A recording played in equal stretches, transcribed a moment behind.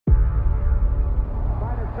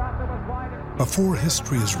Before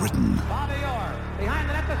history is written,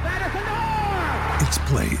 it's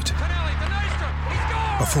played.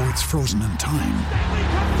 Before it's frozen in time,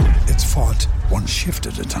 it's fought one shift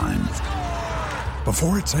at a time.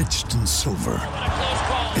 Before it's etched in silver,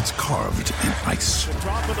 it's carved in ice.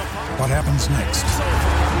 What happens next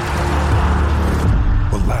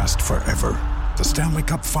will last forever. The Stanley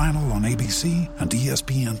Cup Final on ABC and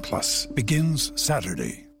ESPN Plus begins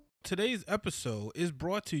Saturday. Today's episode is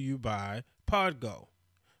brought to you by Podgo.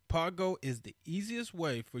 Podgo is the easiest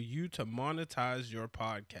way for you to monetize your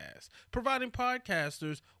podcast, providing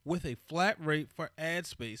podcasters with a flat rate for ad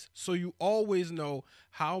space so you always know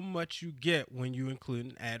how much you get when you include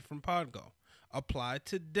an ad from Podgo. Apply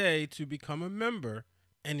today to become a member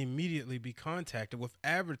and immediately be contacted with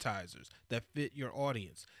advertisers that fit your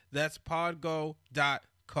audience. That's podgo.co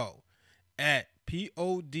at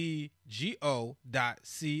podgo.co.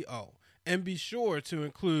 And be sure to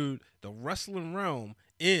include the Wrestling Realm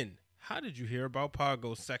in How Did You Hear About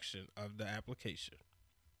Podgo section of the application.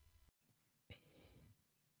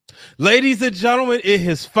 Ladies and gentlemen, it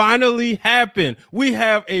has finally happened. We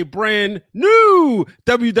have a brand new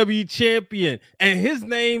WWE champion, and his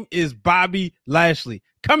name is Bobby Lashley.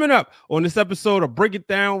 Coming up on this episode of Break It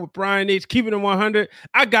Down with Brian H., Keeping It 100,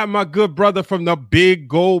 I got my good brother from the Big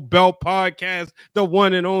Gold Belt podcast, the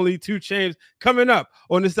one and only 2 Chainz, coming up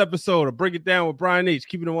on this episode of Break It Down with Brian H.,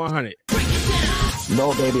 Keeping It 100.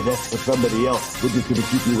 No, baby, that's for somebody else. We're just going to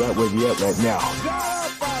keep you right where you're at right now.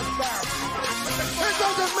 It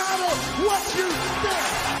doesn't matter what you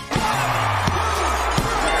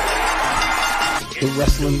think. The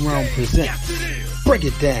Wrestling Realm presents Break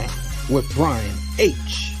It Down with Brian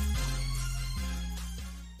H.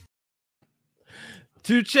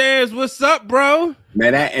 2 Chainz, what's up, bro?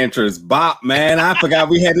 Man, that intro is bop, man. I forgot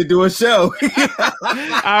we had to do a show.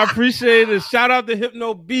 I appreciate it. Shout out to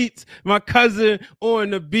Hypno Beats, my cousin on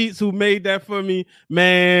the beats who made that for me.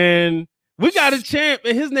 Man, we got a champ,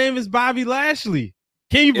 and his name is Bobby Lashley.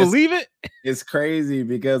 Can you believe it? It's crazy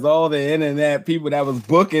because all the internet people that was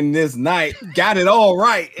booking this night got it all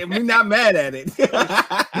right, and we're not mad at it.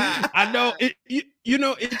 I know it.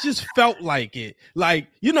 It just felt like it. Like,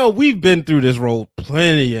 we've been through this road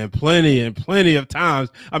plenty of times.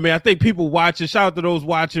 I mean, I think people watching, shout out to those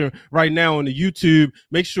watching right now on the YouTube.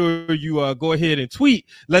 Make sure you go ahead and tweet,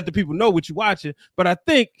 let the people know what you're watching. But I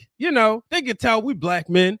think, they can tell we black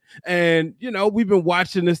men, and, we've been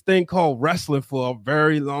watching this thing called wrestling for a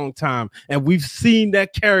very long time. And we've seen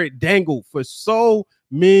that carrot dangle for so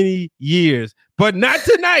many years, but not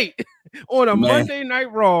tonight. On a Monday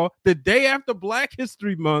Night Raw, the day after Black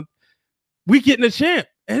History Month, we getting a champ,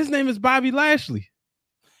 and his name is Bobby Lashley.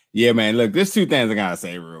 Yeah, man. Look, there's 2 things I gotta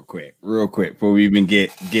say real quick, before we even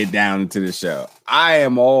get down into the show. I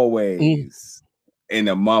am always in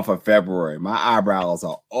the month of February. My eyebrows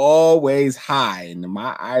are always high, and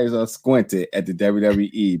my eyes are squinted at the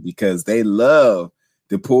WWE because they love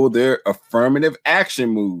to pull their affirmative action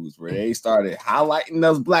moves where they started highlighting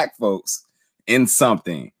us black folks in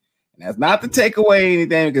something. That's not to take away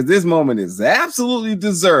anything because this moment is absolutely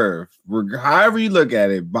deserved. However you look at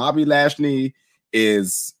it, Bobby Lashley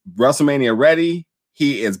is WrestleMania ready.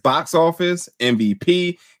 He is box office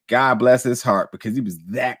MVP. God bless his heart because he was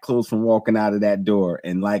that close from walking out of that door.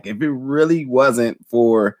 And like, if it really wasn't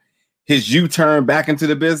for his U-turn back into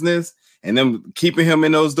the business and them keeping him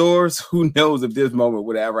in those doors, who knows if this moment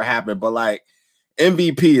would ever happen. But like,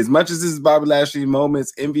 MVP, as much as this is Bobby Lashley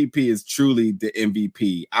moments, MVP is truly the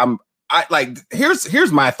MVP.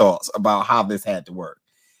 Here's my thoughts about how this had to work.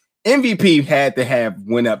 MVP had to have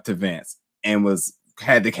went up to Vince and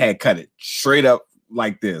had cut it straight up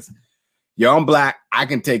like this. Yo, I'm black. I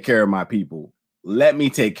can take care of my people. Let me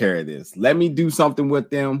take care of this. Let me do something with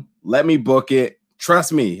them. Let me book it.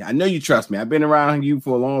 Trust me. I know you trust me. I've been around you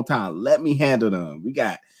for a long time. Let me handle them. We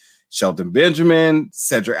got Shelton Benjamin,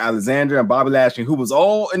 Cedric Alexander, and Bobby Lashley, who was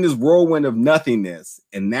all in this whirlwind of nothingness.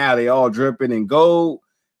 And now they all dripping in gold,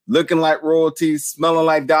 looking like royalty, smelling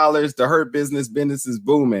like dollars. The Hurt business is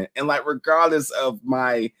booming. And like, regardless of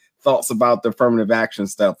my thoughts about the affirmative action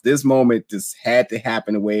stuff, this moment just had to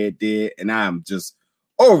happen the way it did. And I'm just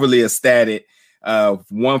overly ecstatic.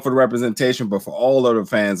 One, for the representation, but for all other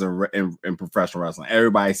fans in professional wrestling.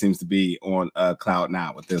 Everybody seems to be on cloud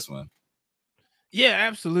nine with this one. Yeah,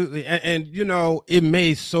 absolutely. And it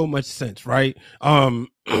made so much sense, right? And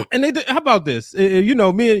how about this? Me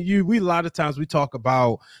and you, we a lot of times we talk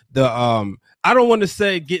about the I don't want to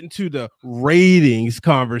say get into the ratings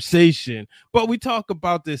conversation, but we talk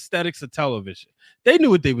about the aesthetics of television. They knew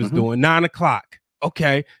what they was doing. 9 o'clock.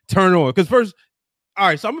 Okay, turn on. Because first, all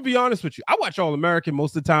right, so I'm gonna be honest with you. I watch All American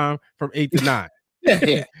most of the time from 8 to 9.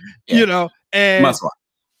 Yeah. And Must watch.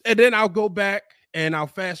 And then I'll go back and I'll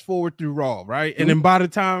fast forward through Raw, right? And then by the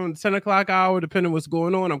time 10 o'clock hour, depending what's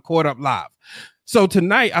going on, I'm caught up live. So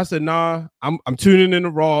tonight I said, nah, I'm tuning in to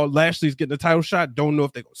Raw. Lashley's getting the title shot. Don't know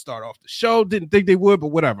if they're going to start off the show. Didn't think they would, but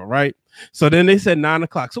whatever, right? So then they said 9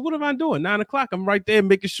 o'clock. So what am I doing? 9 o'clock. I'm right there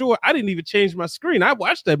making sure. I didn't even change my screen. I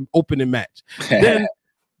watched that opening match. Then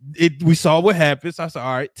we saw what happened. So I said,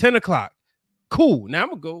 all right, 10 o'clock. Cool. Now I'm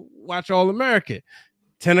going to go watch All American.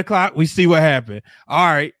 10 o'clock, we see what happened. All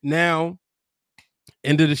right, now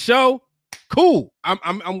end of the show. Cool.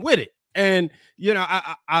 I'm with it. And you know,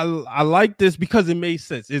 I like this because it made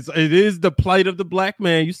sense. It is the plight of the black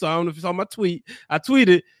man. You saw, I don't know if you saw my tweet. I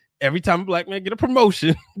tweeted, every time a black man get a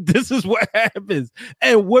promotion, this is what happens.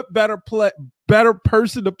 And what better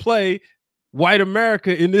person to play white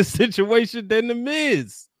America in this situation than the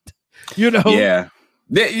Miz? You know? Yeah.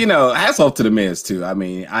 You know, hats off to the Miz too. I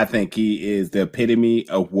mean, I think he is the epitome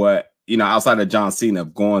of what, you know, outside of John Cena,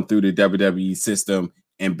 going through the WWE system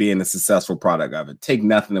and being a successful product of it. Take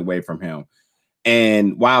nothing away from him.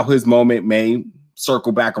 And while his moment may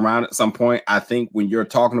circle back around at some point, I think when you're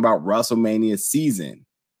talking about WrestleMania season,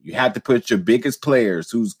 you have to put your biggest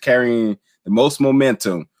players who's carrying the most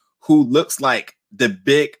momentum, who looks like the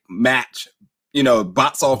big match, you know,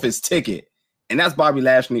 box office ticket. And that's Bobby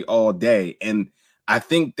Lashley all day. And I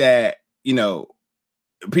think that, you know,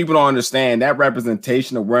 people don't understand that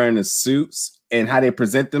representation of wearing the suits and how they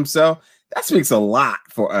present themselves. That speaks a lot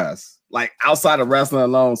for us, like outside of wrestling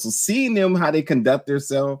alone. So seeing them, how they conduct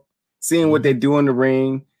themselves, seeing what they do in the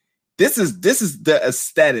ring, this is the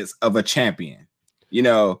aesthetics of a champion, you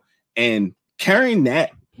know, and carrying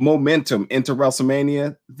that momentum into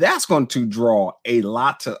WrestleMania, that's going to draw a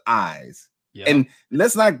lot of eyes. Yep. And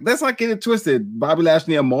let's not get it twisted. Bobby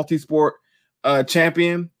Lashley, a multi-sport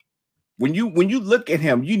champion. When you look at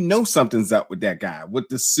him, you know something's up with that guy with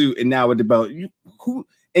the suit and now with the belt.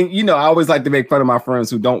 And you know, I always like to make fun of my friends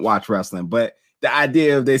who don't watch wrestling, but the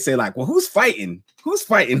idea of they say like, well, who's fighting? Who's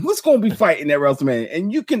going to be fighting at WrestleMania?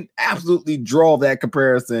 And you can absolutely draw that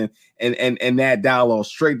comparison and that dialogue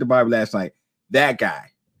straight to Bobby Lashley. Like, that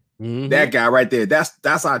guy, that guy right there.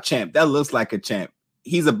 That's our champ. That looks like a champ.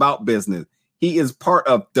 He's about business. He is part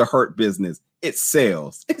of the Hurt Business. It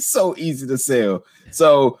sells. It's so easy to sell.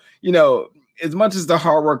 So, you know, as much as the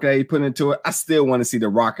hard work that he put into it, I still want to see the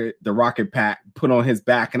rocket pack put on his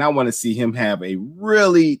back. And I want to see him have a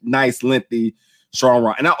really nice, lengthy, strong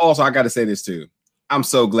run. And I got to say this too. I'm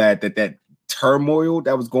so glad that turmoil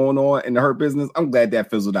that was going on in the Hurt Business, I'm glad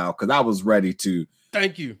that fizzled out because I was ready to.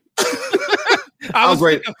 Thank you. I was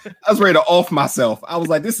ready to off myself. I was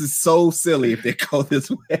like, this is so silly if they go this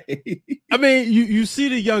way. I mean, you see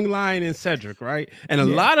the young lion in Cedric, right? And a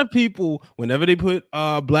lot of people, whenever they put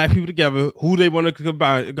black people together, who they want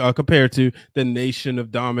to compare to, the Nation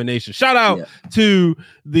of Domination. Shout out to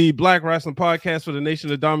the Black Wrestling Podcast for the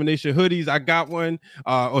Nation of Domination hoodies. I got one,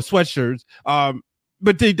 or sweatshirts.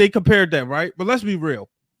 But they compared that, right? But let's be real.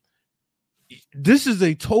 This is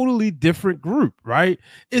a totally different group, right?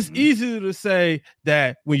 It's easy to say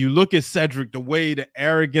that when you look at Cedric, the way the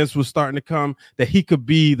arrogance was starting to come, that he could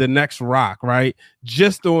be the next Rock, right?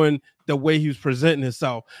 Just on the way he was presenting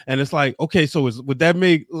himself. And it's like, okay, so would that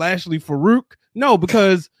make Lashley Farouk? No,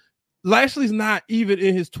 because Lashley's not even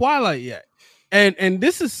in his twilight yet. And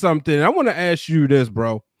this is something I want to ask you this,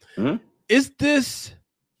 bro. Is this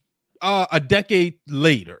a decade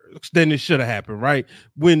later than it should have happened, right?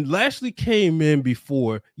 When Lashley came in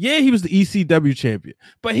before, he was the ECW champion,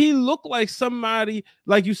 but he looked like somebody,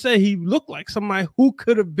 like you said, he looked like somebody who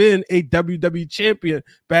could have been a WWE champion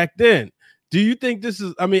back then. Do you think this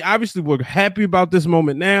is, I mean, obviously we're happy about this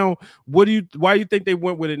moment now. Why do you think they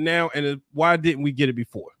went with it now? And why didn't we get it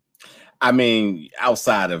before? I mean,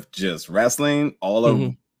 outside of just wrestling, all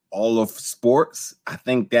of sports, I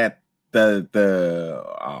think that the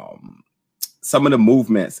some of the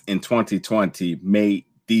movements in 2020 made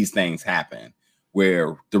these things happen,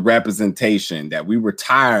 where the representation that we were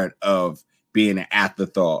tired of being an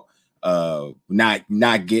afterthought,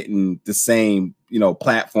 not getting the same, you know,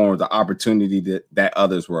 platforms, the opportunity that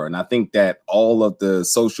others were. And I think that all of the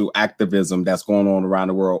social activism that's going on around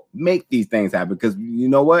the world make these things happen, because you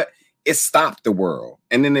know what? It stopped the world,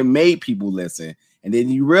 and then it made people listen. And then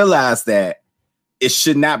you realize that it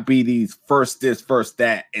should not be these first this, first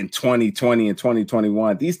that in 2020 and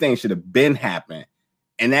 2021. These things should have been happening.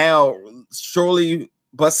 And now, surely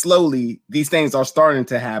but slowly, these things are starting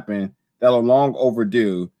to happen that are long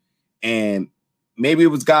overdue. And maybe it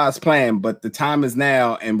was God's plan, but the time is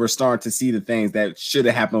now, and we're starting to see the things that should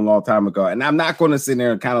have happened a long time ago. And I'm not going to sit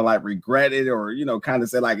there and kind of like regret it or, kind of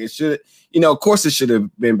say like it should, of course it should have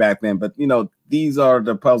been back then. But, these are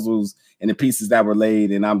the puzzles and the pieces that were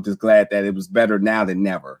laid. And I'm just glad that it was better now than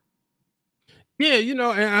never. Yeah, and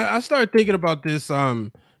I started thinking about this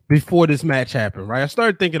before this match happened, right? I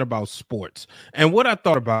started thinking about sports. And what I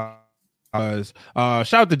thought about was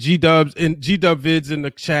shout out to G-Dubs and G-Dub vids in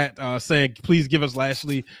the chat saying, please give us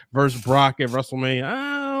Lashley versus Brock at WrestleMania.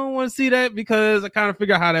 I don't want to see that because I kind of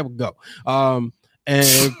figure out how that would go.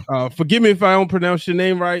 And forgive me if I don't pronounce your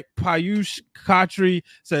name right. Payush Khatri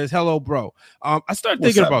says, hello, bro. I started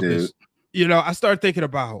thinking about this. I started thinking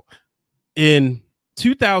about in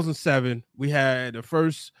 2007, we had the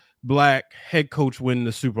first black head coach win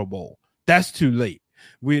the Super Bowl. That's too late.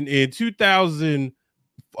 When in 2019,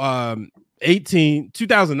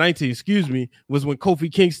 was when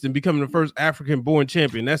Kofi Kingston becoming the first African-born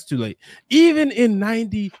champion. That's too late. Even in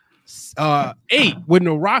 98, when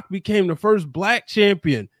The Rock became the first black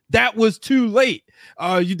champion, that was too late.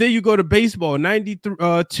 Then you go to baseball,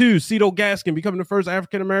 92, Cito Gaskin becoming the first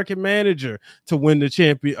African-American manager to win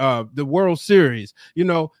the the World Series.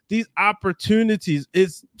 These opportunities,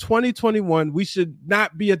 it's 2021. We should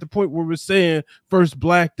not be at the point where we're saying first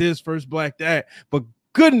black this, first black that, but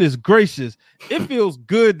goodness gracious, it feels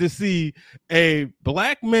good to see a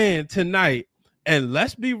black man tonight. And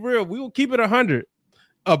let's be real, we will keep it 100.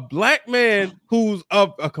 A black man who's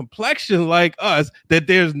of a complexion like us, that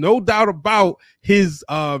there's no doubt about his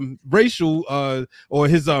racial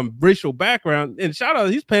background. And shout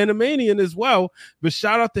out, he's Panamanian as well, but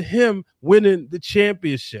shout out to him winning the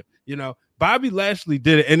championship. Bobby Lashley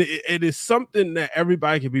did it, and it is something that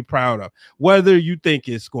everybody can be proud of, whether you think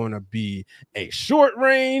it's going to be a short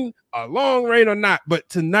reign, a long reign or not. But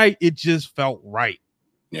tonight, it just felt right.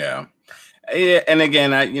 Yeah. And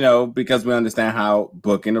again, because we understand how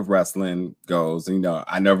booking of wrestling goes,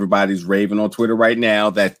 I know everybody's raving on Twitter right now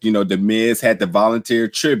that, The Miz had to volunteer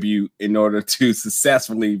tribute in order to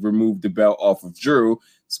successfully remove the belt off of Drew.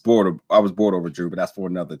 I was bored over Drew, but that's for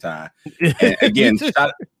another time. And again,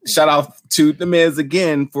 shout out to The Miz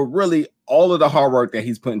again for really all of the hard work that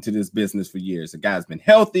he's put into this business for years. The guy's been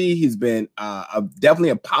healthy. He's been definitely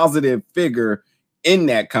a positive figure in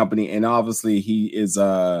that company. And obviously he is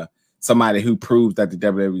somebody who proves that the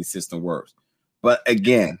WWE system works. But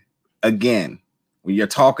again, when you're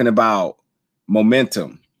talking about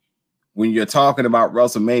momentum, when you're talking about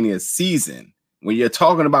WrestleMania season, when you're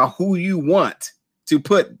talking about who you want to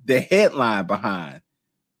put the headline behind,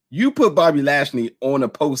 you put Bobby Lashley on a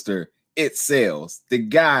poster, it sells. The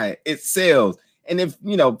guy, it sells. And if,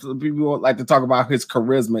 people like to talk about his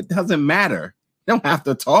charisma, it doesn't matter. You don't have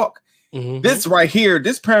to talk. Mm-hmm. This right here,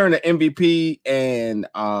 this pairing of MVP and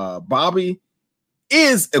Bobby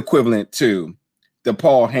is equivalent to the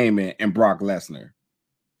Paul Heyman and Brock Lesnar.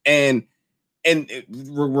 And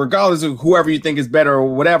regardless of whoever you think is better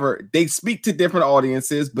or whatever, they speak to different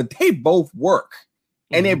audiences, but they both work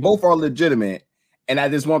and they both are legitimate. And I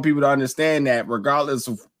just want people to understand that regardless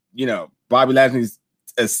of, Bobby Lashley's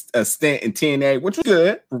a stint in TNA, which was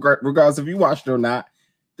good, regardless if you watched it or not.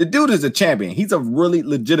 The dude is a champion. He's a really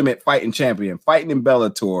legitimate fighting champion, fighting in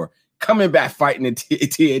Bellator, coming back fighting in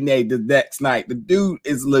TNA the next night. The dude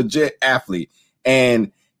is a legit athlete.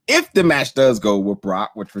 And if the match does go with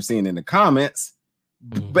Brock, which we're seeing in the comments,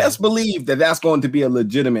 best believe that that's going to be a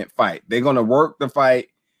legitimate fight. They're going to work the fight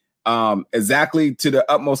exactly to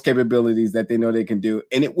the utmost capabilities that they know they can do.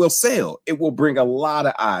 And it will sell. It will bring a lot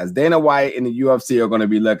of eyes. Dana White and the UFC are going to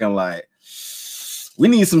be looking like, we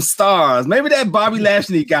need some stars. Maybe that Bobby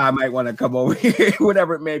Lashley guy might want to come over here,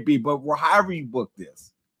 whatever it may be. But however you book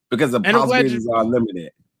this, because the possibilities are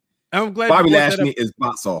limited. I'm glad Bobby Lashley is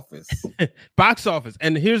box office. Box office.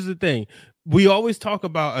 And here's the thing. We always talk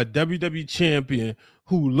about a WWE champion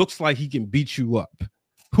who looks like he can beat you up,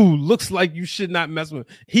 who looks like you should not mess with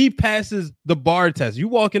him. He passes the bar test. You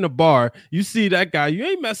walk in a bar, you see that guy, you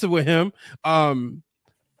ain't messing with him.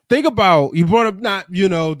 Think about, you brought up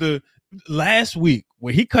the last week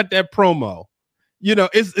when he cut that promo,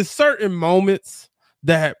 it's certain moments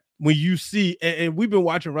that when you see, and we've been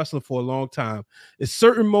watching wrestling for a long time, it's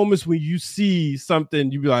certain moments when you see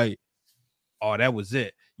something, you be like, oh, that was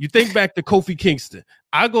it. You think back to Kofi Kingston.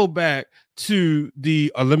 I go back to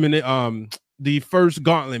the first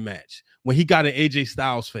gauntlet match when he got in AJ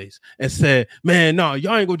Styles' face and said, man, no,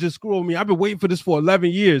 y'all ain't gonna just screw with me. I've been waiting for this for 11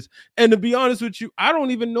 years. And to be honest with you, I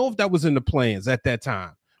don't even know if that was in the plans at that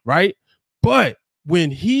time, right? But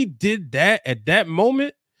when he did that at that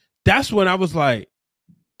moment, that's when I was like,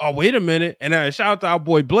 oh, wait a minute. And shout out to our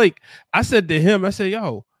boy Blake. I said to him,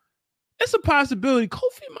 yo, it's a possibility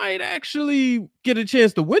Kofi might actually get a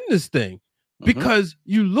chance to win this thing because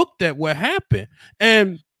you looked at what happened.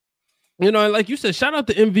 And, like you said, shout out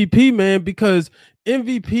to MVP, man, because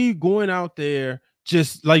MVP going out there,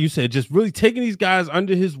 just like you said, just really taking these guys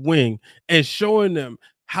under his wing and showing them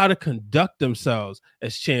how to conduct themselves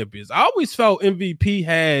as champions. I always felt MVP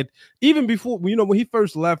had, even before, when he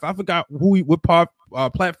first left, I forgot what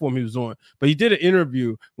platform he was on, but he did an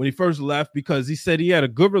interview when he first left because he said he had a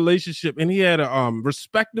good relationship and he had a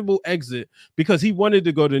respectable exit because he wanted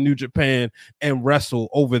to go to New Japan and wrestle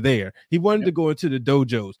over there. He wanted to go into the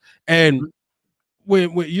dojos. And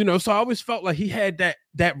when so I always felt like he had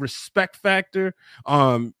that respect factor.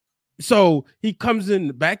 So he comes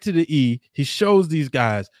in back to the E. He shows these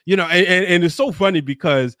guys, and it's so funny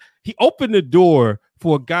because he opened the door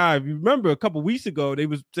for a guy. If you remember a couple weeks ago, they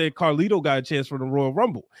was saying Carlito got a chance for the Royal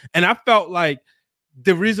Rumble. And I felt like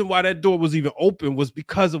the reason why that door was even open was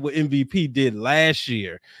because of what MVP did last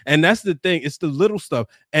year. And that's the thing. It's the little stuff.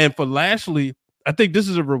 And for Lashley, I think this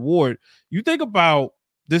is a reward. You think about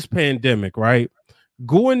this pandemic, right?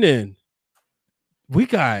 Going in, we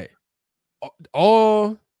got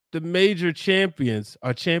all the major champions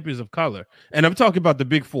are champions of color. And I'm talking about the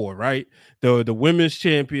big four, right? The women's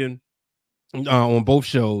champion on both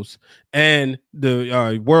shows and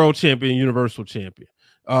the world champion, universal champion.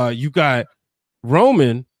 You got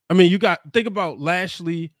Roman. I mean, think about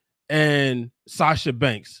Lashley and Sasha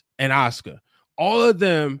Banks and Asuka. All of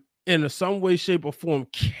them in some way, shape, or form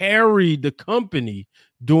carried the company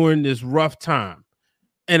during this rough time.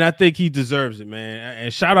 And I think he deserves it, man.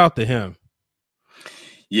 And shout out to him.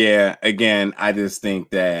 Yeah, again, I just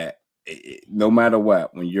think that no matter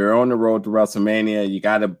what, when you're on the road to WrestleMania, you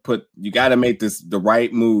got to make the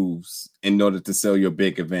right moves in order to sell your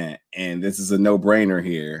big event. And this is a no-brainer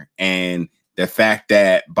here. And the fact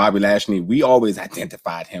that Bobby Lashley, we always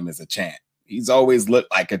identified him as a champ. He's always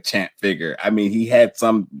looked like a champ figure. I mean, he had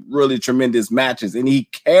some really tremendous matches and he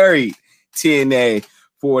carried TNA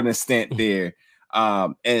for an extent there.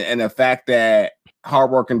 And the fact that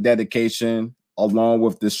hard work and dedication, along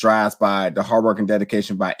with the strides by the hard work and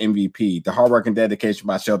dedication by MVP, the hard work and dedication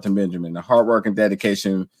by Shelton Benjamin, the hard work and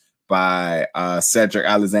dedication by Cedric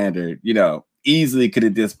Alexander, easily could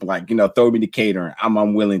have just throw me the catering. I'm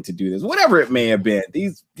unwilling to do this, whatever it may have been.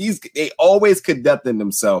 These they always conducted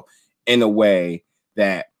themselves in a way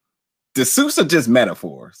that the suits are just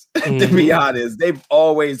metaphors. To be honest, they've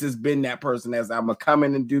always just been that person as I'm gonna come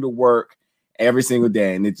in and do the work every single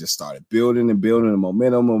day, and it just started building and building. The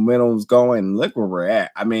momentum's going, and look where we're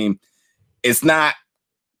at. I mean, it's not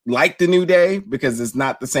like the New Day because it's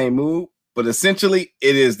not the same move, but essentially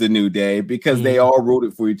it is the New Day because they all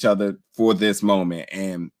rooted for each other for this moment,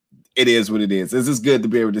 and it is what it is. This is good to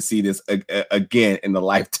be able to see this again in the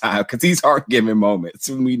lifetime because these aren't given moments.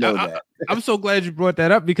 We know that. I'm so glad you brought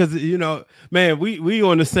that up because, man, we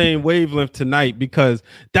on the same wavelength tonight because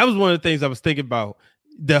that was one of the things I was thinking about.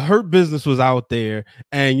 The Hurt Business was out there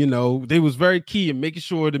and, they was very key in making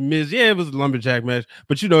sure the Miz, it was a lumberjack match,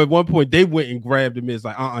 but, at one point they went and grabbed the Miz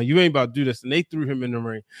like, you ain't about to do this. And they threw him in the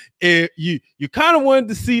ring. And you kind of wanted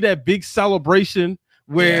to see that big celebration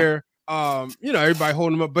where, everybody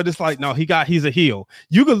holding him up, but it's like, no, he's a heel.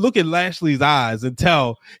 You could look at Lashley's eyes and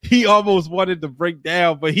tell he almost wanted to break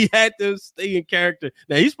down, but he had to stay in character.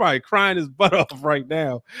 Now he's probably crying his butt off right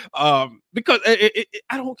now. Because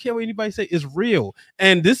I don't care what anybody say, it's real.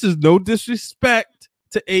 And this is no disrespect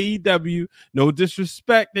to AEW, no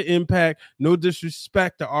disrespect to Impact, no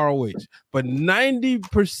disrespect to ROH, but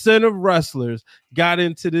 90% of wrestlers got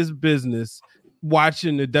into this business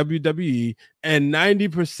watching the WWE, and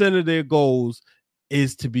 90% of their goals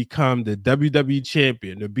is to become the WWE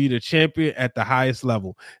champion, to be the champion at the highest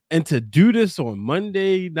level. And to do this on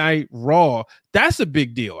Monday Night Raw, that's a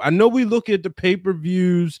big deal. I know we look at the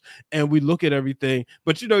pay-per-views and we look at everything,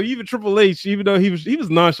 but even Triple H, even though he was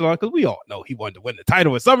nonchalant, because we all know he wanted to win the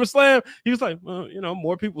title at SummerSlam, he was like, well,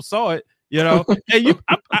 more people saw it,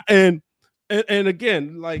 and and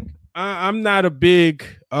again, like, I'm not a big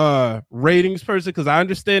ratings person because I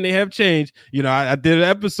understand they have changed. I did an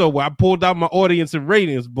episode where I pulled out my audience and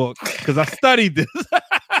ratings book because I studied this.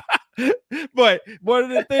 But one of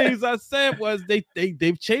the things I said was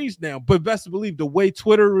they've changed now. But best to believe the way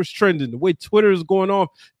Twitter is trending, the way Twitter is going on,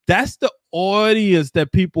 that's the audience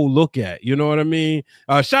that people look at. You know what I mean?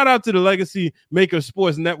 Shout out to the Legacy Maker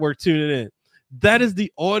Sports Network tuning in. That is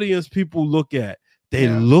the audience people look at. They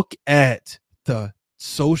look at the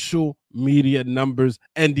social media numbers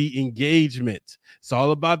and the engagement. It's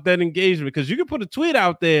all about that engagement because you can put a tweet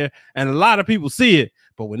out there and a lot of people see it,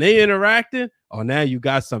 but when they interacting, oh, now you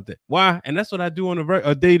got something. Why? And that's what I do on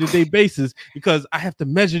a day-to-day basis, because I have to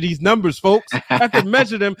measure these numbers, folks. I have to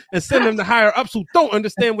measure them and send them to higher ups who don't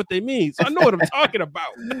understand what they mean. So I know what I'm talking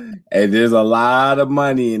about. And there's a lot of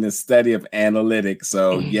money in the study of analytics.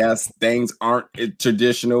 So yes, things aren't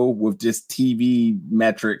traditional with just TV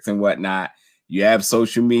metrics and whatnot. You have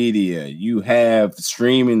social media, you have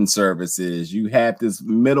streaming services, you have this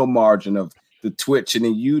middle margin of the Twitch and the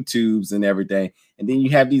YouTubes and everything. And then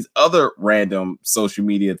you have these other random social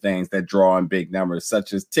media things that draw in big numbers,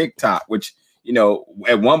 such as TikTok, which, you know,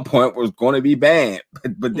 at one point was going to be banned,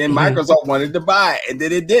 but then Microsoft wanted to buy it, and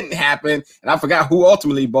then it didn't happen. And I forgot who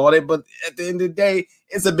ultimately bought it, but at the end of the day,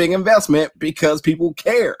 it's a big investment because people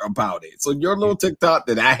care about it. So your little TikTok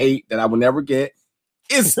that I hate, that I will never get,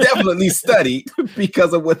 it's definitely studied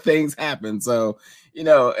because of what things happen. So, you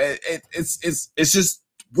know, it's just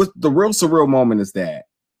what the real surreal moment is that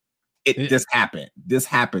this happened. This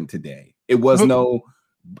happened today. It wasn't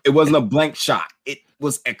a blank shot. It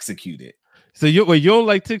was executed. So you don't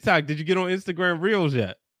like TikTok? Did you get on Instagram Reels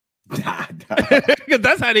yet? Nah. Because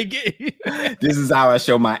that's how they get. This is how I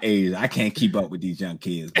show my age. I can't keep up with these young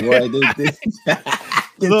kids, boy.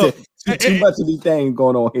 Look, too much of these things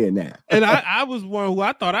going on here now. And I was one who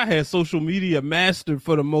I thought I had social media mastered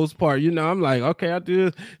for the most part. You know, I'm like, okay, I do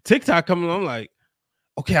this. TikTok coming on, I'm like,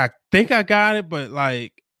 okay, I think I got it, but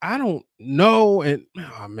like, I don't know. And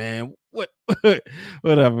oh man,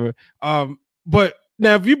 whatever. But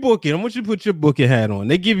now if you book it, I want you to put your booking hat on.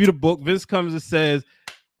 They give you the book. Vince comes and says,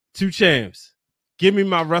 2 champs, give me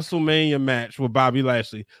my WrestleMania match with Bobby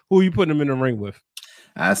Lashley. Who are you putting him in the ring with?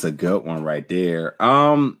 That's a good one right there.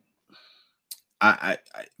 I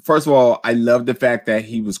first of all, I love the fact that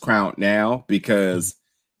he was crowned now, because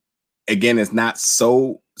again, it's not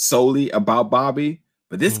solely about Bobby,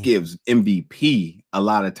 but this gives MVP a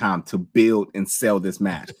lot of time to build and sell this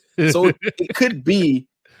match. So it could be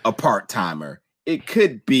a part-timer. It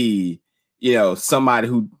could be, you know, somebody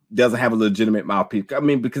who doesn't have a legitimate mouthpiece. I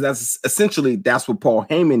mean, because that's what Paul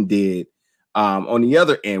Heyman did on the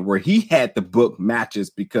other end, where he had to book matches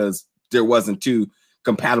because there wasn't 2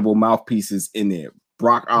 compatible mouthpieces in there.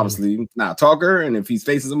 Brock obviously not a talker, and if he's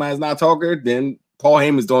facing somebody who's not a talker, then Paul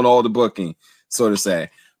Heyman's doing all the booking, so to say.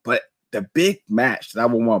 But the big match that I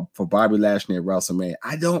would want for Bobby Lashley at WrestleMania,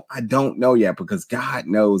 I don't know yet, because God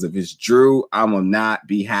knows if it's Drew, I will not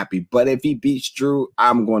be happy. But if he beats Drew,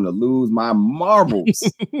 I'm going to lose my marbles.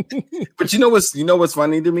 But you know what's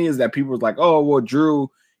funny to me is that people was like, oh well, Drew,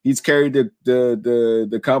 he's carried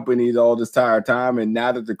the company all this entire time, and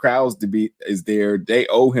now that the crowds is there, they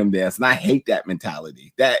owe him this. And I hate that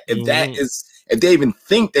mentality. That if they even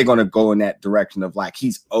think they're gonna go in that direction of like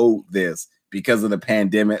he's owed this because of the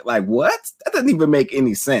pandemic, like what? That doesn't even make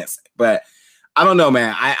any sense. But I don't know,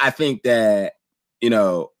 man. I think that, you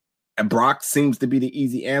know, Brock seems to be the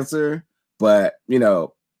easy answer, but you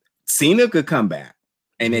know, Cena could come back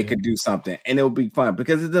and they could do something, and it'll be fun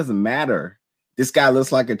because it doesn't matter. This guy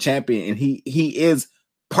looks like a champion, and he is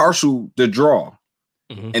partial to draw.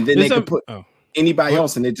 And then they can put anybody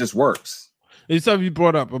else, and it just works. It's something you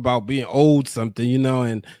brought up about being owed something, you know,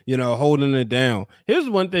 and you know, holding it down. Here's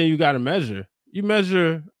one thing you got to measure. You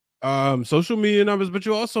measure social media numbers, but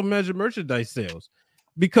you also measure merchandise sales,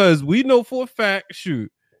 because we know for a fact,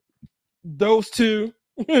 those 4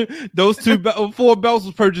 belts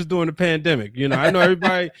was purchased during the pandemic. You know, I know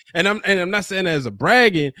everybody, and I'm not saying that as a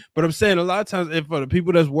bragging, but I'm saying a lot of times, if for the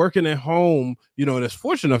people that's working at home, you know, that's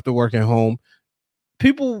fortunate enough to work at home,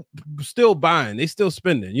 people still buying, they still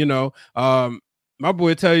spending. You know, my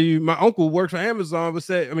boy tell you, my uncle works for Amazon, but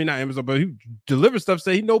said, I mean, not Amazon, but he delivers stuff.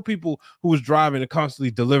 Say he know people who was driving and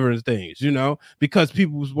constantly delivering things, you know, because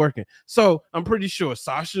people was working. So I'm pretty sure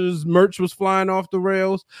Sasha's merch was flying off the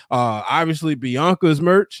rails. Obviously Bianca's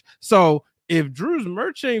merch. So if Drew's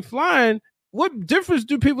merch ain't flying, what difference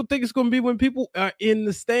do people think it's going to be when people are in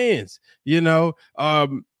the stands, you know?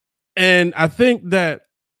 And I think that,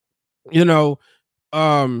 you know,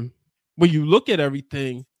 when you look at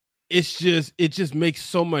everything, it just makes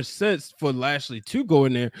so much sense for Lashley to go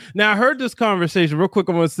in there. Now I heard this conversation real quick.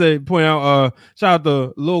 I'm gonna point out, shout out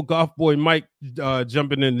to little golf boy Mike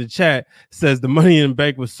jumping in the chat, says the Money in the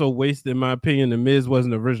Bank was so wasted in my opinion. The Miz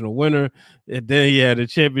wasn't the original winner, and then he had a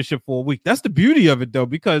championship for a week. That's the beauty of it though,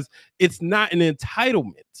 because it's not an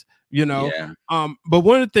entitlement. You know, but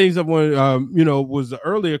one of the things I wanted, you know, was the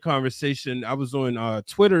earlier conversation. I was on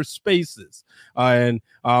Twitter Spaces, and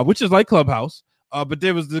which is like Clubhouse. But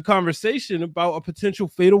there was the conversation about a potential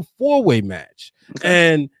fatal 4-way match.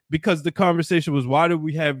 Okay. And because the conversation was, why did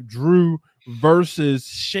we have Drew versus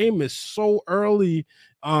Sheamus so early,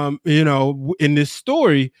 you know, in this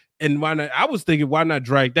story? And why not? I was thinking, why not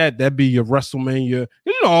drag that? That'd be your WrestleMania.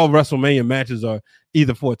 All WrestleMania matches are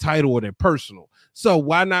either for a title or they're personal. So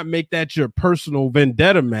why not make that your personal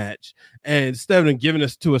vendetta match? And instead of giving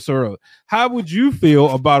us to us early, how would you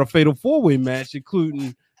feel about a fatal 4-way match,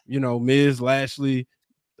 including, Miz, Lashley,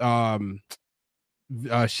 Sheamus,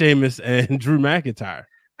 and Drew McIntyre?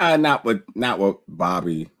 Not with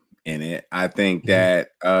Bobby in it. I think that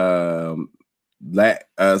let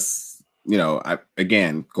us,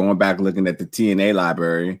 again, going back looking at the TNA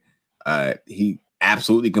library, he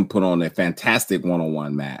absolutely can put on a fantastic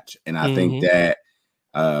one-on-one match. And I think that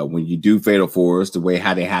when you do Fatal 4s, the way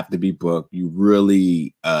how they have to be booked, you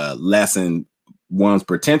really lessen one's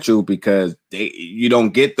potential, because you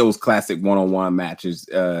don't get those classic one-on-one matches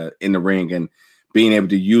in the ring and being able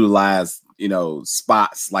to utilize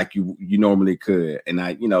spots like you normally could. And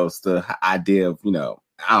it's the idea of,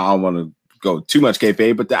 I don't want to go too much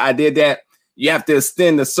kayfabe, but the idea that you have to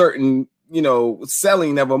extend a certain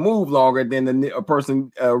selling of a move longer than a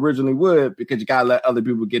person originally would, because you gotta let other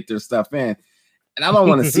people get their stuff in. And I don't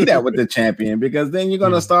want to see that with the champion, because then you're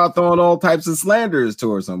going to start throwing all types of slanders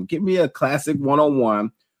towards him. Give me a classic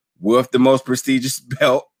one-on-one with the most prestigious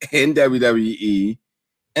belt in WWE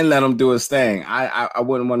and let him do his thing. I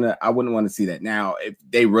wouldn't want to see that. Now, if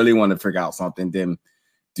they really want to figure out something, then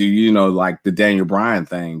do like the Daniel Bryan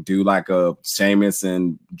thing, do like a Sheamus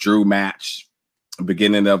and Drew match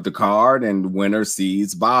beginning of the card, and the winner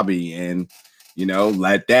sees Bobby, and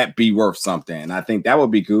let that be worth something. I think that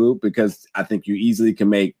would be good, because I think you easily can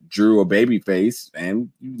make Drew a baby face and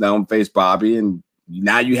let him face Bobby. And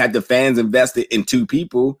now you have the fans invested in two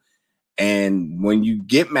people. And when you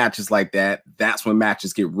get matches like that, that's when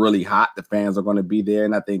matches get really hot. The fans are going to be there.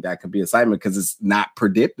 And I think that could be excitement, because it's not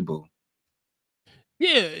predictable.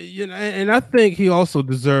 Yeah. And I think he also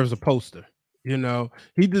deserves a poster.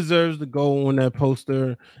 He deserves to go on that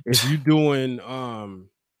poster. If you're doing,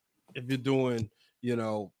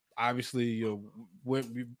 obviously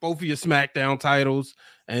both of your SmackDown titles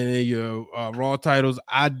and your Raw titles,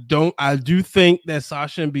 I do think that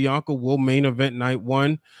Sasha and Bianca will main event night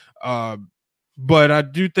one. But I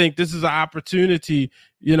do think this is an opportunity,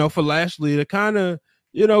 for Lashley to kind of,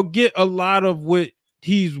 get a lot of what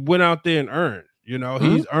he's went out there and earned.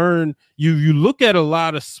 He's earned, you look at a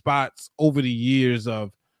lot of spots over the years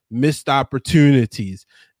of missed opportunities.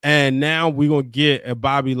 And now we're going to get a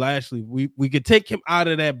Bobby Lashley. We could take him out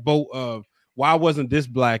of that boat of, why wasn't this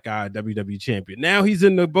black guy WWE champion? Now he's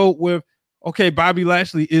in the boat with, okay, Bobby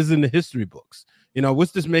Lashley is in the history books.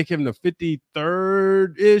 What's this make him, the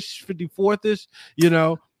 53rd-ish, 54th-ish?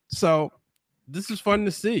 So this is fun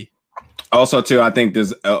to see. Also, too, I think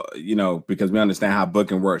there's, because we understand how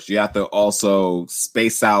booking works, you have to also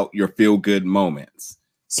space out your feel-good moments.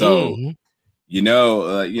 So, we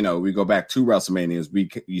go back to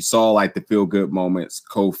WrestleManias. You saw like the feel-good moments,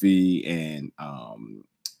 Kofi and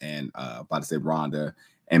about to say Ronda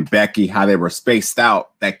and Becky, how they were spaced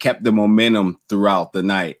out, that kept the momentum throughout the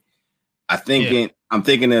night. I'm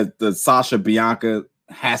thinking that the Sasha Bianca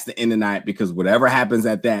has to end the night, because whatever happens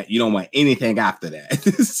at that, you don't want anything after that.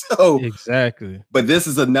 So exactly. But this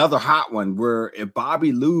is another hot one where if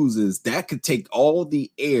Bobby loses, that could take all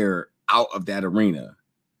the air out of that arena.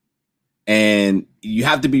 And you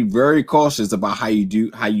have to be very cautious about how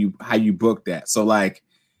you book that. So like,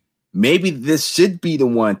 maybe this should be the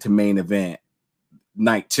one to main event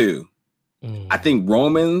night 2. I think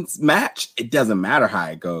Roman's match, it doesn't matter how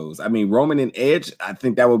it goes. I mean, Roman and Edge, I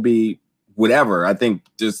think that would be whatever. I think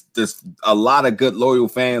there's a lot of good loyal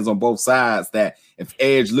fans on both sides that if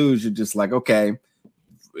Edge loses, you're just like, okay.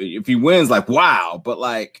 If he wins, like, wow. But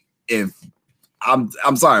like, if I'm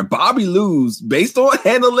sorry, Bobby lose, based on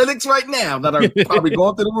analytics right now that are probably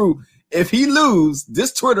going through the roof, if he lose,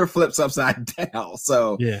 this Twitter flips upside down.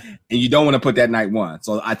 So yeah, and you don't want to put that night 1.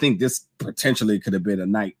 So I think this potentially could have been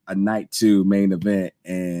a night 2 main event,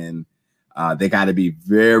 and they got to be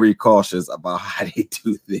very cautious about how they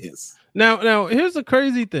do this. Now here's the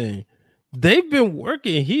crazy thing: they've been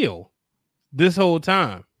working heel this whole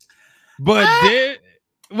time, but they're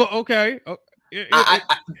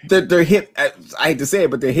hit. I hate to say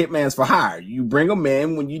it, but they're hitmans for hire. You bring them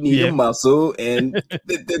in when you need a muscle, and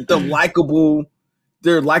they're likable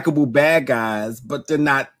bad guys, but they're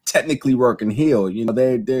not technically working heel.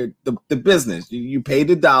 They're the business. You pay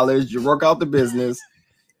the dollars, you work out the business,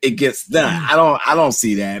 it gets done. I don't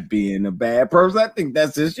see that being a bad person. I think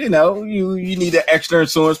that's just you need an extra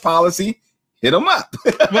insurance policy. Hit them up.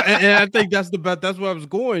 And I think that's that's where I was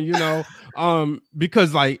going.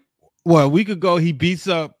 Because like. Well, a week ago, he beats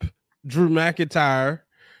up Drew McIntyre,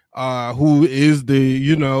 who is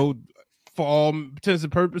the, for all intents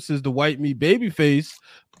and purposes, the white meat babyface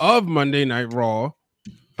of Monday Night Raw.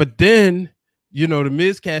 But then, the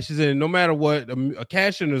Miz cashes in. No matter what, a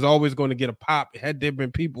cash-in is always going to get a pop. It had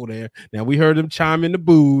different people there. Now, we heard them chime in the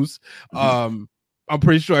boos. I'm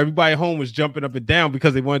pretty sure everybody at home was jumping up and down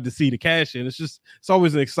because they wanted to see the cash-in. It's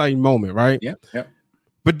always an exciting moment, right? Yeah.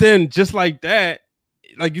 But then, just like that,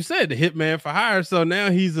 like you said, the hitman for hire. So now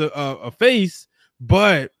he's a face,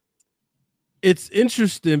 but it's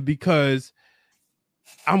interesting because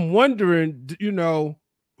I'm wondering,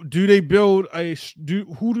 do they build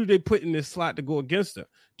who do they put in this slot to go against her?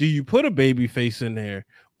 Do you put a baby face in there,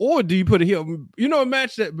 or do you put a heel? A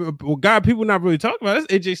match that God people not really talking about is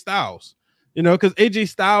AJ Styles. Because AJ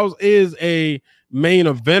Styles is a main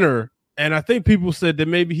eventer, and I think people said that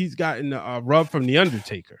maybe he's gotten a rub from the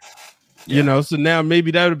Undertaker. So now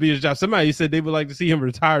maybe that would be his job. Somebody said they would like to see him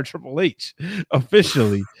retire Triple H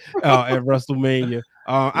officially at WrestleMania.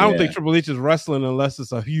 I don't think Triple H is wrestling unless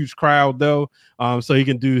it's a huge crowd, though, so he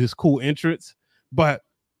can do his cool entrance. But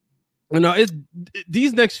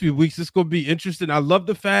these next few weeks, it's going to be interesting. I love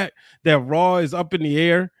the fact that Raw is up in the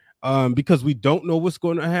air because we don't know what's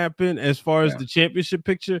going to happen as far as the championship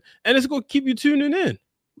picture, and it's going to keep you tuning in.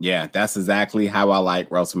 Yeah, that's exactly how I like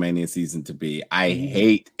WrestleMania season to be. I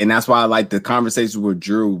hate, and that's why I like the conversation with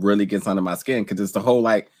Drew really gets under my skin, because it's the whole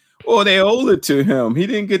they owe it to him. He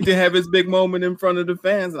didn't get to have his big moment in front of the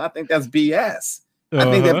fans, and I think that's BS. I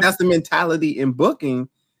think if that's the mentality in booking,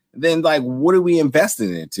 then what are we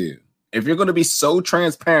investing into? If you're going to be so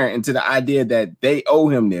transparent into the idea that they owe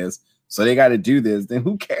him this, so they got to do this, then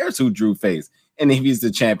who cares who Drew faced? And if he's the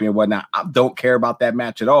champion and whatnot, I don't care about that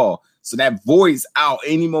match at all. So that voids out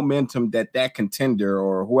any momentum that contender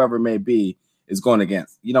or whoever it may be is going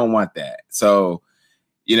against. You don't want that. So,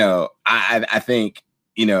 I think,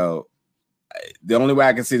 the only way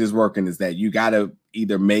I can see this working is that you got to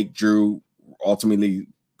either make Drew ultimately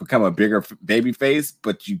become a bigger baby face,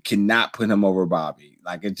 but you cannot put him over Bobby.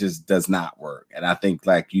 It just does not work. And I think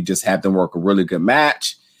you just have them work a really good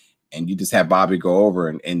match, and you just have Bobby go over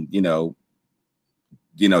and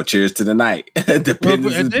cheers to the night. The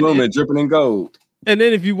business is blooming, dripping in gold. And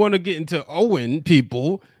then if you want to get into Owen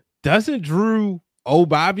people, doesn't Drew owe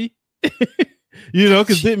Bobby?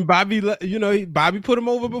 Because didn't Bobby, Bobby put him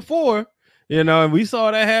over before, and we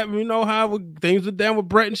saw that happen. We know how things were down with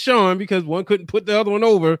Bret and Shawn because one couldn't put the other one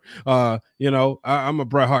over. I'm a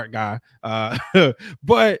Bret Hart guy.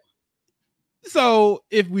 But so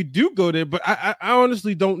if we do go there, but I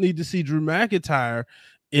honestly don't need to see Drew McIntyre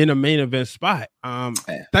in a main event spot.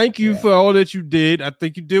 Thank you for all that you did. I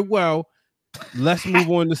think you did well. Let's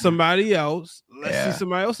move on to somebody else. Let's see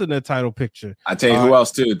somebody else in that title picture. I tell you who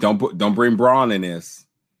else too. Don't bring Braun in this.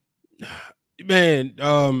 Man,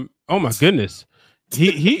 oh my goodness.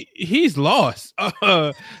 He's lost.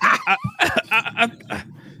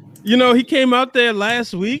 He came out there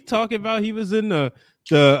last week talking about he was in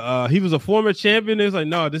he was a former champion. It's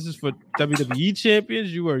no, this is for WWE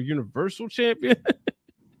champions. You are a Universal champion.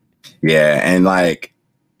 Yeah, and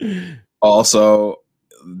also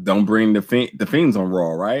don't bring the Fiends on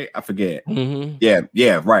Raw, right? I forget. Mm-hmm.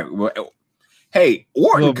 Yeah, right. Well, hey,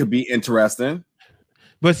 Orton could be interesting.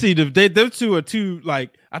 But see, those two are too I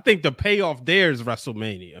think the payoff there is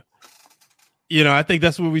WrestleMania. I think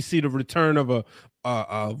that's where we see the return of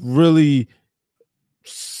a really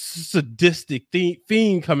sadistic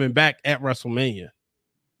Fiend coming back at WrestleMania.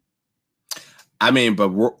 I mean, but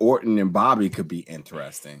Orton and Bobby could be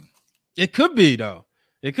interesting. It could be, though.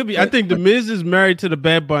 It could be. I think The Miz is married to the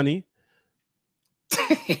Bad Bunny.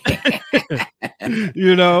 And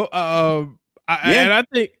I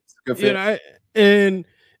think, and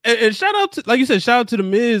shout out to, like you said, shout out to The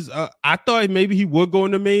Miz. I thought maybe he would go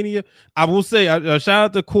into Mania. I will say, shout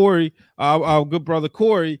out to Corey, our good brother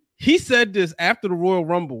Corey. He said this after the Royal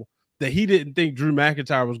Rumble that he didn't think Drew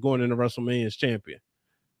McIntyre was going into WrestleMania as champion.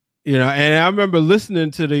 And I remember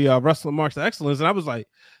listening to the Wrestling Marks of Excellence, and I was like,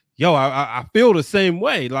 yo, I feel the same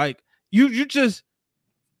way. You just,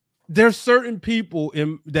 there's certain people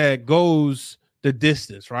that goes the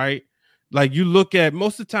distance, right? You look at,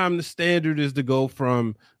 most of the time the standard is to go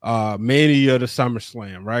from Mania to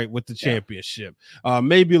SummerSlam, right? With the championship.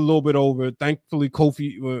 Maybe a little bit over. Thankfully,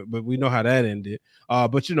 Kofi, but we know how that ended.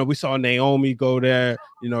 But we saw Naomi go there,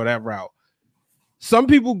 that route. Some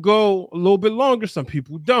people go a little bit longer, some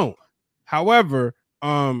people don't. However,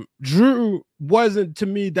 Drew wasn't, to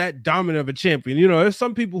me, that dominant of a champion. There's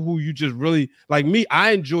some people who you just really, like me,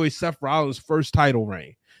 I enjoy Seth Rollins' first title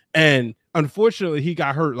reign. And unfortunately, he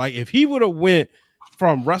got hurt. If he would have went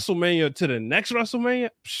from WrestleMania to the next WrestleMania,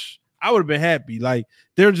 I would have been happy.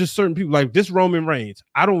 There are just certain people, like this Roman Reigns.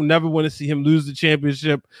 I don't never want to see him lose the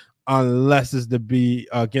championship unless it's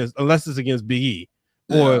against Big E.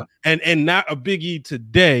 or and not a Big E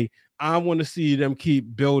today. I want to see them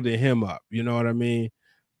keep building him up. You know what I mean?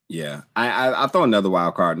 Yeah. I'll throw another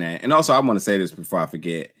wild card in there. And also, I want to say this before I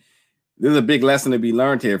forget. There's a big lesson to be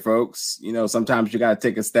learned here, folks. You know, sometimes you got to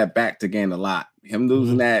take a step back to gain a lot. Him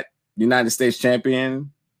losing that United States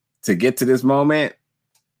champion to get to this moment.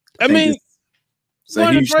 I mean,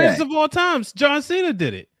 one of the greatest of all times, John Cena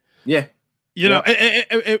did it. Yeah. You know,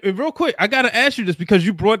 and real quick, I got to ask you this because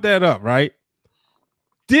you brought that up, right?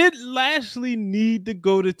 Did Lashley need to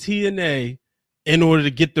go to TNA in order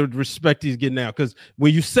to get the respect he's getting now? Because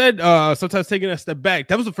when you said sometimes taking a step back,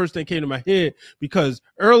 that was the first thing that came to my head, because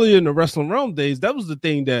earlier in the Wrestling Realm days, that was the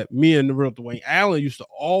thing that me and the real Dwayne Allen used to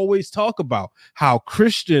always talk about, how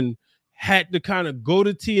Christian had to kind of go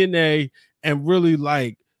to TNA and really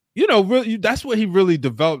really, that's what he really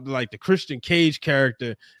developed, like the Christian Cage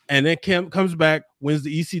character, and then comes back, wins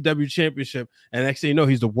the ECW championship, and next thing you know,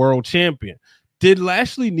 he's the world champion. Did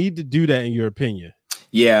Lashley need to do that in your opinion?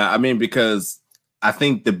 Yeah, I mean, because I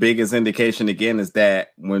think the biggest indication again is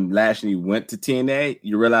that when Lashley went to TNA,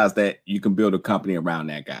 you realize that you can build a company around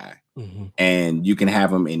that guy, and you can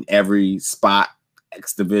have him in every spot,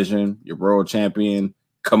 X division, your world champion,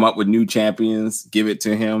 come up with new champions, give it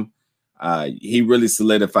to him. He really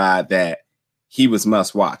solidified that he was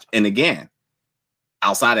must watch. And again,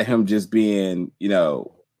 outside of him just being,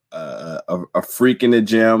 a freak in the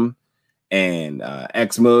gym and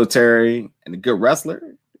ex-military and a good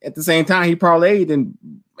wrestler, at the same time, he parlayed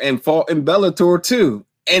and fought in Bellator too,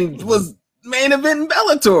 and was main event in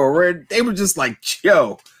Bellator, where they were just like,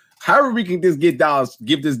 yo, however we can just get dollars,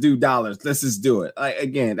 give this dude dollars, let's just do it. Like,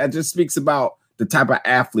 again, that just speaks about the type of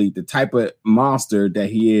athlete, the type of monster that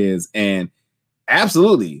he is. And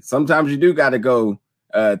absolutely, sometimes you do got to go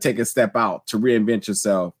take a step out to reinvent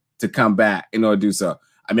yourself, to come back in order to do so.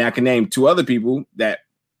 I mean, I can name two other people that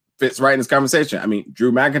fits right in this conversation. I mean,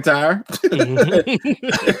 Drew McIntyre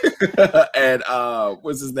and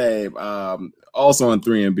what's his name? Also on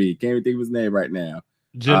 3MB. Can't even think of his name right now.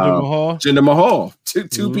 Jinder Mahal.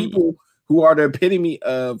 Two people who are the epitome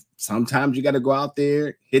of sometimes you got to go out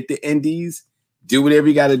there, hit the indies, do whatever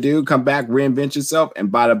you got to do, come back, reinvent yourself, and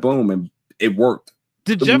bada boom, and it worked.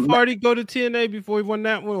 Did Jeff Hardy go to TNA before he won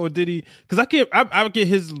that one, or did he? Because I get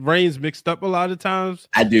his reigns mixed up a lot of times.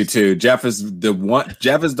 I do too. Jeff is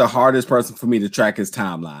the hardest person for me to track his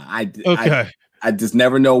timeline. I just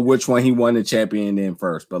never know which one he won the champion in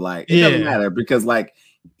first, but it doesn't matter, because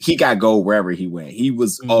he got gold wherever he went. He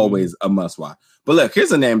was always a must watch. But look,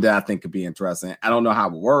 here's a name that I think could be interesting. I don't know how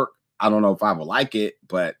it will work. I don't know if I would like it,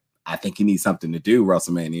 but I think he needs something to do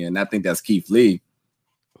WrestleMania, and I think that's Keith Lee.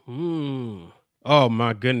 Oh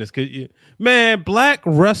my goodness. Man, Black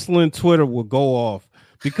Wrestling Twitter will go off,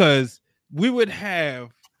 because we would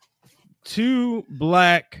have two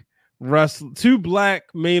black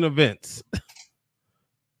main events.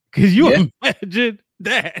 Could you imagine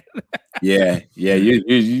that? Yeah.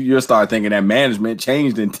 You'll start thinking that management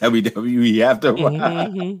changed in WWE after a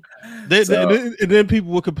while. And then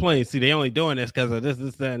people will complain. See, they only doing this because of this,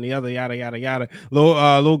 that, and the other, yada, yada, yada.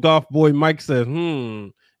 Little golf boy Mike says,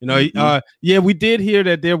 we did hear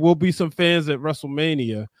that there will be some fans at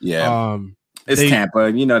WrestleMania. Yeah. It's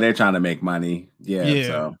Tampa. They're trying to make money. Yeah.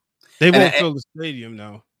 So they won't fill the stadium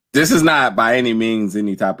now. This is not by any means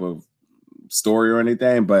any type of story or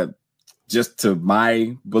anything, but just to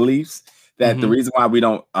my beliefs, that the reason why we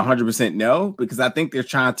don't 100% know, because I think they're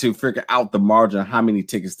trying to figure out the margin of how many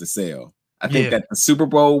tickets to sell. I think that the Super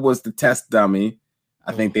Bowl was the test dummy.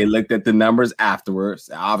 I think they looked at the numbers afterwards.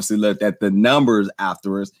 I obviously looked at the numbers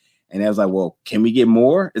afterwards, and I was like, well, can we get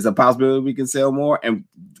more? Is a possibility we can sell more? And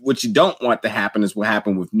what you don't want to happen is what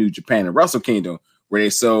happened with New Japan and Wrestle Kingdom, where they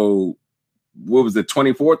sold,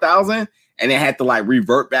 24,000? And they had to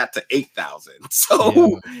revert back to 8,000.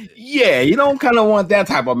 So you don't kind of want that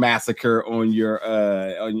type of massacre on your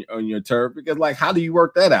on your turf, because how do you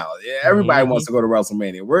work that out? Everybody wants to go to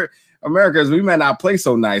WrestleMania. We're Americans, we may not play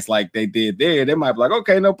so nice like they did there. They might be like,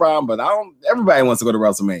 okay, no problem, but everybody wants to go to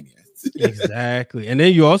WrestleMania. Exactly. And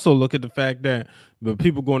then you also look at the fact that the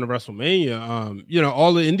people going to WrestleMania,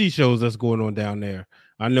 all the indie shows that's going on down there.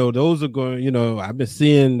 I know those are going, I've been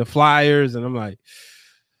seeing the flyers, and I'm like,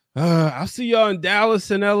 I'll see y'all in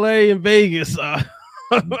Dallas and LA and Vegas.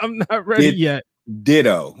 I'm not ready yet.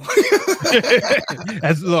 Ditto.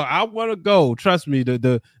 I want to go. Trust me,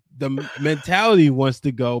 the mentality wants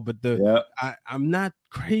to go, but I'm not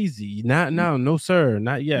crazy. No, sir,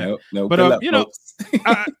 not yet. No, but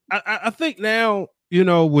I think now,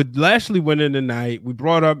 with Lashley winning tonight, we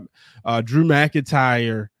brought up Drew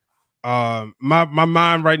McIntyre. My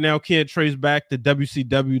mind right now can't trace back to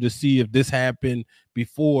WCW to see if this happened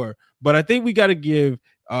before, but I think we got to give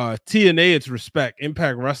TNA its respect,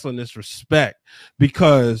 Impact Wrestling its respect,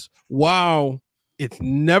 because while it's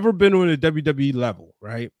never been on a WWE level,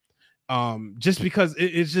 right? Just because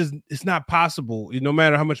it's not possible. No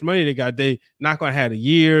matter how much money they got, they not gonna have the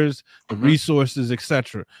years, the resources,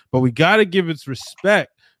 etc. But we got to give its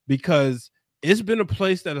respect because it's been a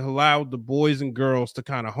place that has allowed the boys and girls to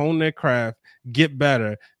kind of hone their craft, get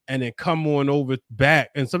better, and then come on over back,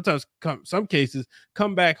 and sometimes some cases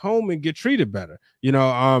come back home and get treated better.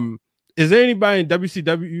 Is there anybody in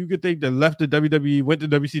WCW you could think that left the WWE, went to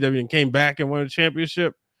WCW, and came back and won a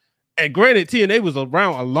championship? And granted, TNA was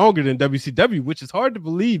around longer than WCW, which is hard to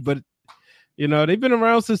believe, but they've been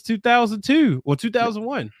around since 2002 or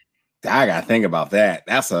 2001. I gotta think about that.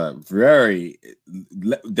 That's a very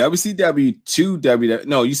WCW to WWE.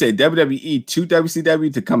 No, you said WWE to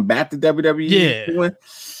WCW to come back to WWE. Yeah.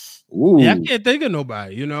 Ooh. Yeah, I can't think of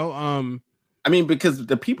nobody. I mean, because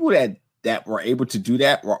the people that were able to do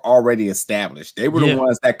that were already established. They were the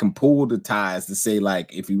ones that can pull the ties to say,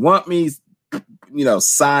 like, if you want me,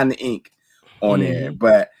 sign the ink on there.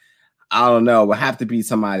 But I don't know. It would have to be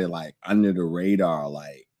somebody like under the radar,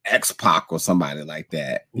 like X-Pac or somebody like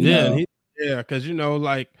that. Because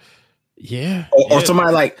or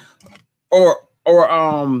somebody like or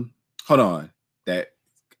hold on, that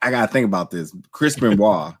I gotta think about this. Chris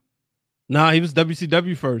Benoit. Nah, he was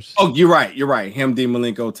WCW first. Oh, you're right. Him, Dean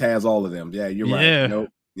Malenko, Taz, all of them. Yeah, you're right. Yeah.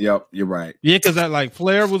 Yep, you're right. Yeah, because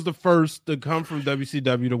Flair was the first to come from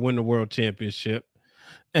WCW to win the world championship.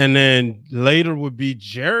 And then later would be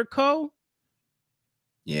Jericho.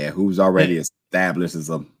 Yeah, who's already established as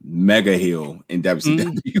a mega heel in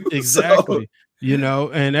WCW. Exactly.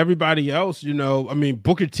 And everybody else,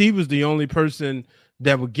 Booker T was the only person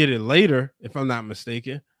that would get it later, if I'm not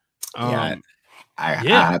mistaken.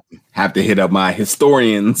 I have to hit up my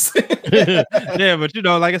historians. Yeah, but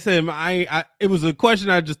like I said, it was a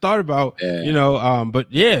question I just thought about. Yeah.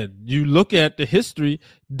 But yeah, you look at the history,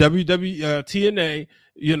 TNA,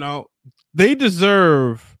 they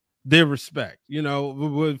deserve their respect.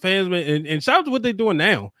 With fans, and shout out to what they're doing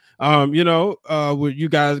now. With you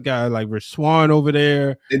guys got like Rich Swann over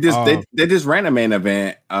there. They just ran a main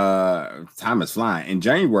event. Time is flying. In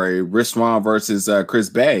January, Rich Swann versus Chris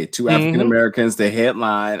Bay, two African Americans. They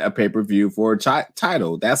headline a pay-per-view for a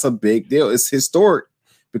title. That's a big deal. It's historic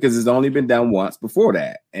because it's only been done once before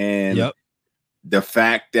that. And the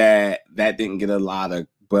fact that didn't get a lot of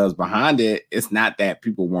buzz behind it, it's not that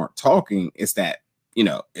people weren't talking. It's that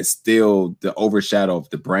it's still the overshadow of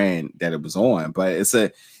the brand that it was on, but it's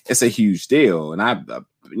a huge deal. And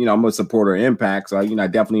I'm a supporter of Impact. So, I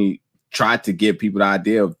definitely tried to give people the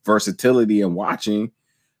idea of versatility and watching,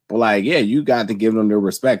 but you got to give them their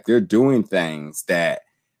respect. They're doing things that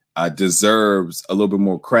deserves a little bit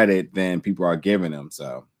more credit than people are giving them.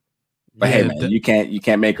 So, but hey man, you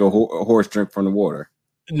can't make a horse drink from the water.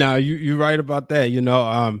 No, you're right about that.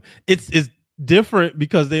 It's different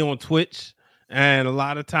because they on Twitch. And a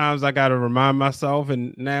lot of times I got to remind myself,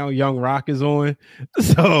 and now Young Rock is on.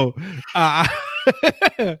 So I've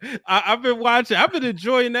been watching. I've been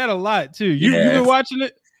enjoying that a lot too. You've been watching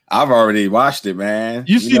it? I've already watched it, man.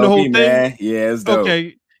 You seen the whole thing? Man. Yeah, it's dope.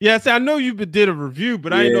 Okay. Yeah, I know you did a review,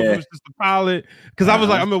 but I didn't know if it was just a pilot. Because I was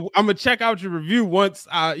like, I'm gonna check out your review once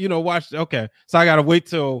I watched it. Okay. So I gotta wait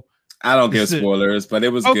till I don't give spoilers, but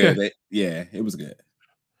it was good. It was good.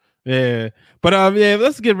 Yeah, but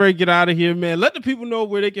let's get out of here, man. Let the people know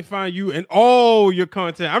where they can find you and all your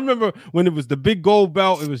content. I remember when it was the big gold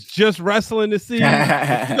belt, it was just wrestling this season.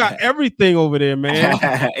 You got everything over there, man.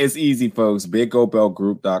 It's easy, folks.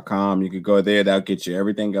 BigGoldBeltGroup.com. You can go there. That'll get you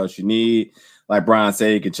everything else you need. Like Brian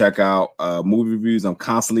said, you can check out movie reviews. I'm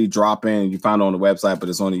constantly dropping. You find it on the website, but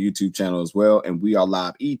it's on the YouTube channel as well. And we are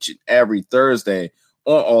live each and every Thursday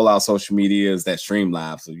on all our social medias that stream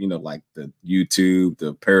live. So, like the YouTube,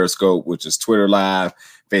 the Periscope, which is Twitter Live,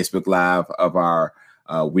 Facebook Live of our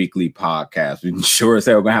weekly podcast. We sure as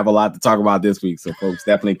hell we're going to have a lot to talk about this week. So folks,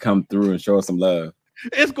 definitely come through and show us some love.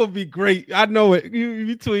 It's going to be great. I know it.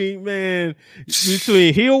 Between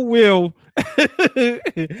Heel Will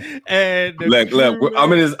and look, I'm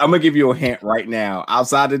gonna give you a hint right now.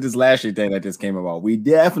 Outside of this Lashley thing that just came about, we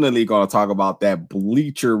definitely gonna talk about that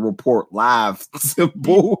Bleacher Report live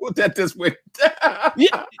bull that just went down.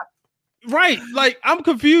 Yeah, right. Like I'm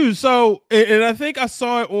confused. So, and I think I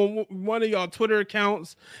saw it on one of y'all Twitter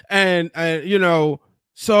accounts, and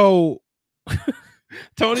so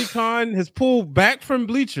Tony Khan has pulled back from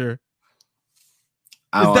Bleacher.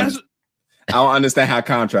 I don't understand how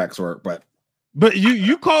contracts work, but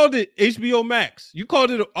you called it HBO Max. You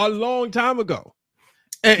called it a long time ago,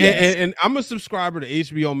 and I'm a subscriber to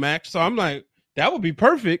HBO Max, so I'm like, that would be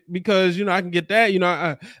perfect because I can get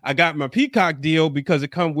that. I got my Peacock deal because it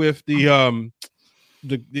come with the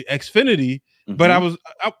Xfinity. But I was,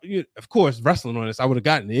 of course, wrestling on this. I would have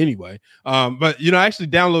gotten it anyway. But I actually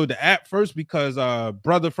downloaded the app first because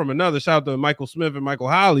Brother from Another, shout out to Michael Smith and Michael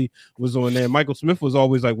Holly, was on there. Michael Smith was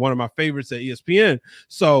always like one of my favorites at ESPN.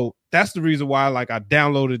 So that's the reason why I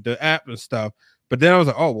downloaded the app and stuff. But then I was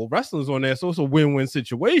like, oh, well, wrestling's on there, so it's a win-win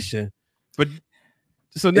situation. But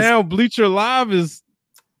so now Bleacher Live is.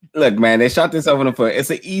 Look, man, they shot this over the foot. It's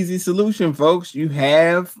an easy solution, folks. You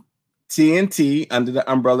have TNT under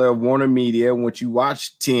the umbrella of Warner Media. Once you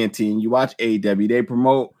watch TNT and you watch AEW, they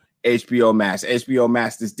promote HBO Max. HBO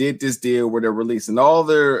Max just did this deal where they're releasing all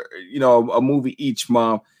their, a movie each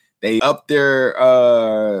month. They up their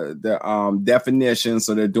definition,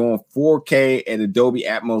 so they're doing 4K and Adobe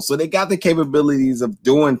Atmos. So they got the capabilities of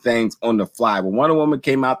doing things on the fly. But Wonder Woman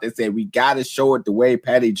came out, they said, we got to show it the way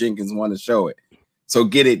Patty Jenkins want to show it. So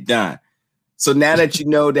get it done. So now that you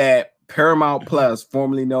know that Paramount Plus,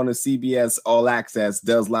 formerly known as CBS All Access,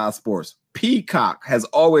 does live sports. Peacock has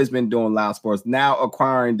always been doing live sports, now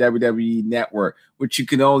acquiring WWE Network, which you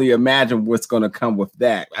can only imagine what's going to come with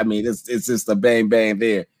that. I mean, it's just a bang, bang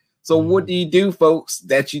there. So what do you do, folks,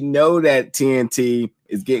 that you know that TNT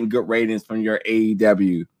is getting good ratings from your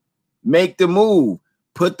AEW? Make the move.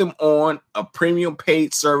 Put them on a premium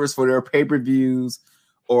paid service for their pay-per-views,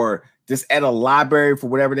 or just add a library for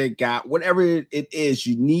whatever they got. Whatever it is,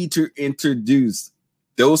 you need to introduce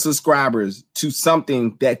those subscribers to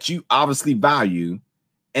something that you obviously value,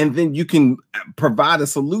 and then you can provide a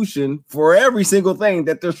solution for every single thing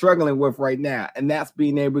that they're struggling with right now, and that's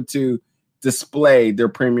being able to display their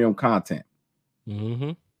premium content.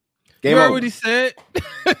 Mm-hmm. You heard what he said.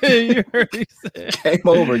 You heard what he said. Game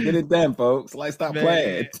over. Get it done, folks. Like, stop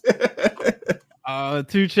playing.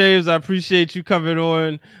 2 Chains, I appreciate you coming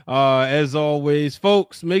on. As always,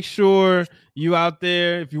 folks, make sure you out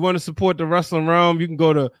there, if you want to support the Wrestling Realm, you can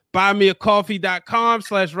go to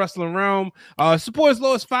buymeacoffee.com/Wrestling Realm. Support as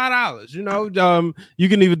low as $5. You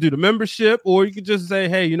can either do the membership, or you can just say,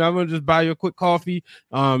 hey, I'm going to just buy you a quick coffee.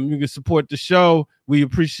 You can support the show. We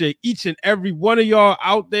appreciate each and every one of y'all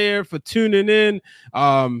out there for tuning in.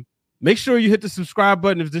 Make sure you hit the subscribe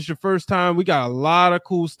button if this is your first time. We got a lot of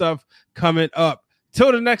cool stuff coming up.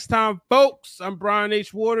 Till the next time, folks, I'm Brian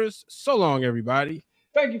H. Waters. So long, everybody.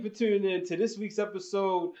 Thank you for tuning in to this week's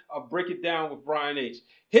episode of Break It Down with Brian H.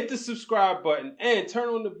 Hit the subscribe button and turn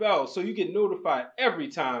on the bell so you get notified every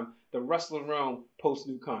time the Wrestling Realm posts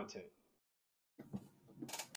new content.